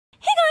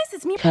guys,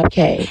 it's me,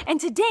 Cupcakke. and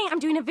today I'm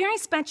doing a very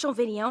special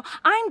video.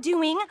 I'm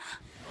doing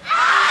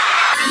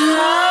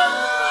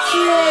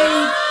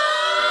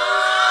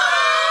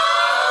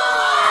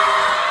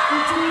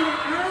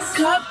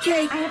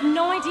Cupcakke. I have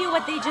no idea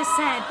what they just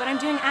said, but I'm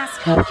doing Ask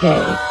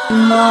Cupcakke.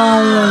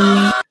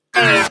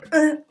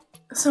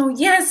 So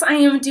yes, I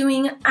am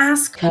doing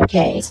Ask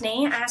Cupcakke.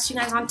 Today I asked you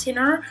guys on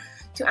Tinder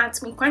to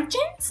ask me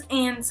questions,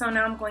 and so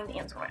now I'm going to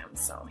answer them.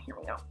 So here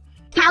we go.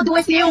 How do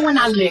I feel when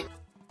I lick?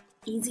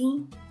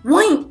 Easy.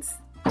 Wait!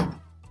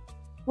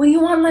 What do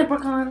you want,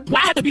 Leprechaun? Why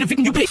have to be the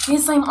victim you pick?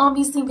 Yes, I'm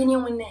obviously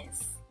videoing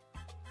this.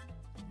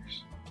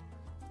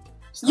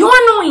 You're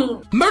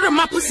annoying! Murder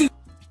my pussy.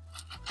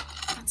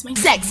 That's my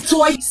Sex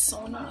toy.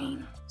 So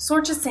annoying.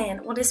 Sorcha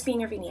Sand, will this be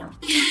in your video?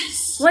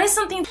 Yes. What is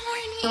something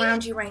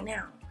around you right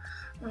now?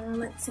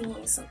 Let's see,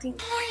 something.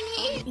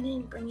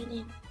 Bring it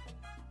in.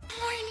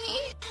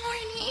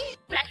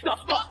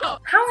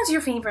 How is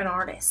your favorite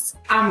artist?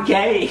 I'm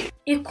gay.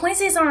 If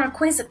quizzes are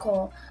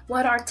quizzical,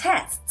 what are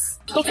tests?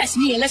 Don't test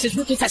me unless it's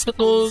rookie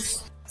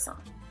testicles. So,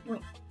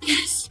 wait.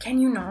 Yes. Can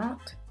you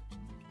not?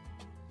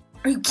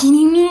 Are you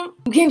kidding me?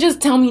 You can't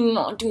just tell me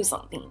not to do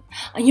something.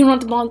 You don't have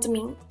to belong to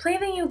me. Play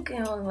the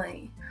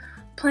ukulele.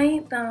 Play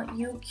the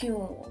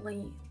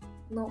ukulele.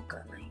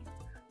 Locally.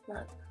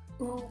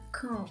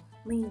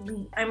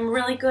 Ukulele. I'm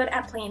really good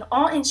at playing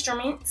all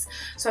instruments,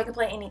 so I can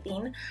play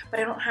anything, but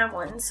I don't have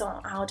one,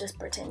 so I'll just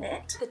pretend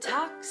it. The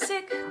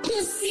toxic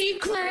pussy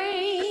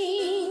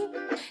claim.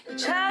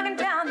 Chugging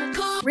down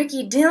the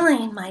Ricky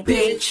Dillon, my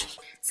bitch,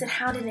 said,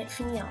 how did it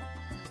feel?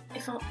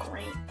 It felt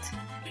great.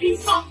 He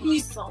fucked me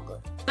So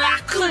good. I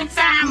couldn't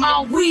find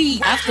my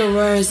weed.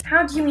 Afterwards.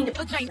 How do you mean to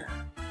vagina?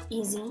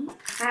 Easy.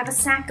 I have a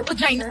sack of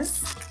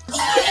vaginas.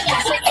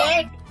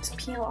 Just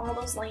peel all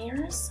those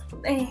layers.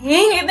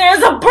 Hey,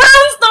 there's a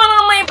brownstone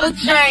on my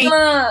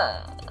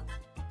vagina.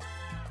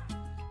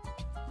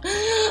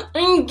 Are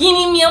you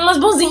kidding me? I'm not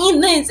supposed to eat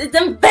this. It's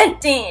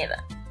infected.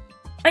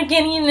 I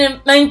can't eat an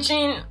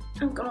infection.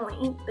 I'm gonna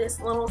eat this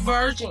little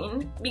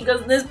virgin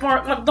because this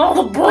part left all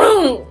the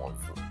bruise.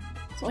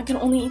 So I can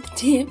only eat the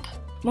tip.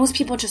 Most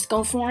people just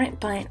go for it,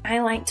 but I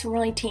like to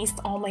really taste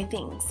all my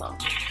things, so.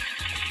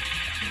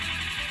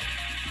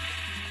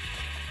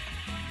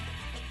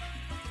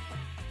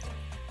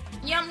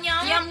 Yum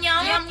yum yum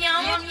yum yum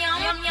yum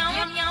yum yum yum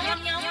yum yum.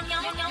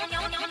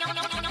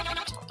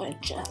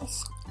 But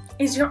just.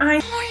 Is your eye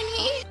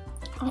horny?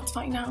 Let's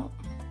find out.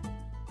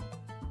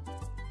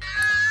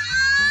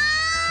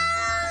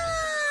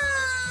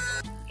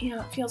 Yeah,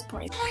 it feels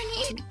pretty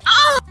horny.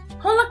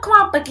 Hola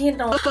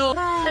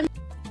Cupcakke.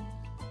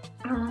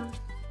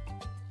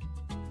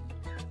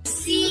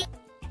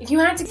 If you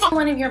had to pick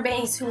one of your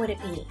baes, who would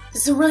it be?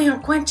 This is a really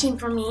hard question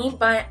for me,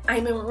 but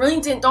I've been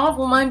really ticked off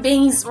with my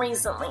baes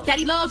recently.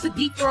 Daddy loves a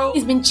deep throat.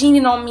 He's been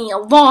cheating on me a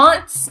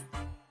lot.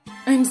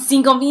 I'm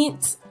sick of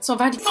it. So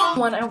if I had to pick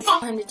one, I would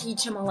want him to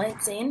teach him a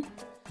lesson.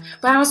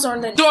 But I also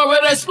learned that Dora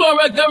the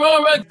Explorer,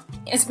 Dora.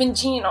 it's been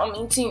cheating on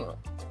me too.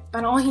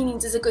 But all he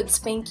needs is a good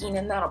spanking,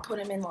 and that'll put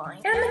him in line.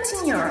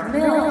 Amateur,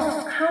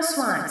 middle,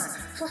 housewives.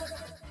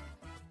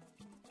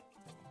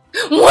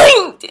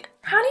 Wait!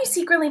 How do you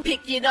secretly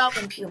pick it up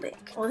in pubic?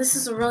 Well, this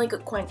is a really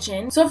good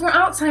question. So if you're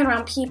outside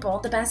around people,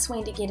 the best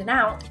way to get it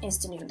out is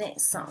to do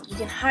this. So you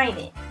can hide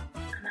it.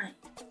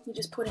 You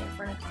just put it in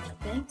front of you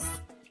like this.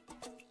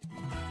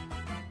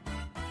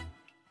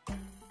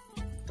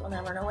 They'll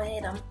never know what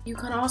hit them. You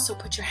can also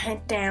put your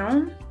head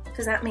down,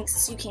 because that makes it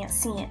so you can't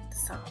see it.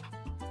 So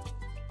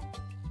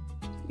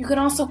you can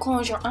also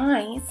close your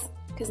eyes,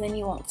 because then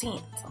you won't see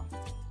it. So.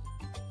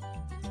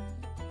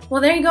 Well,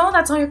 there you go.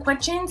 That's all your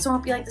questions. So I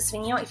hope you liked this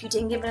video. If you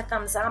didn't, give it a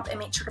thumbs up and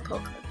make sure to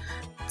poke.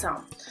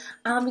 So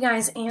I love you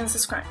guys and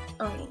subscribe.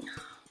 Okay.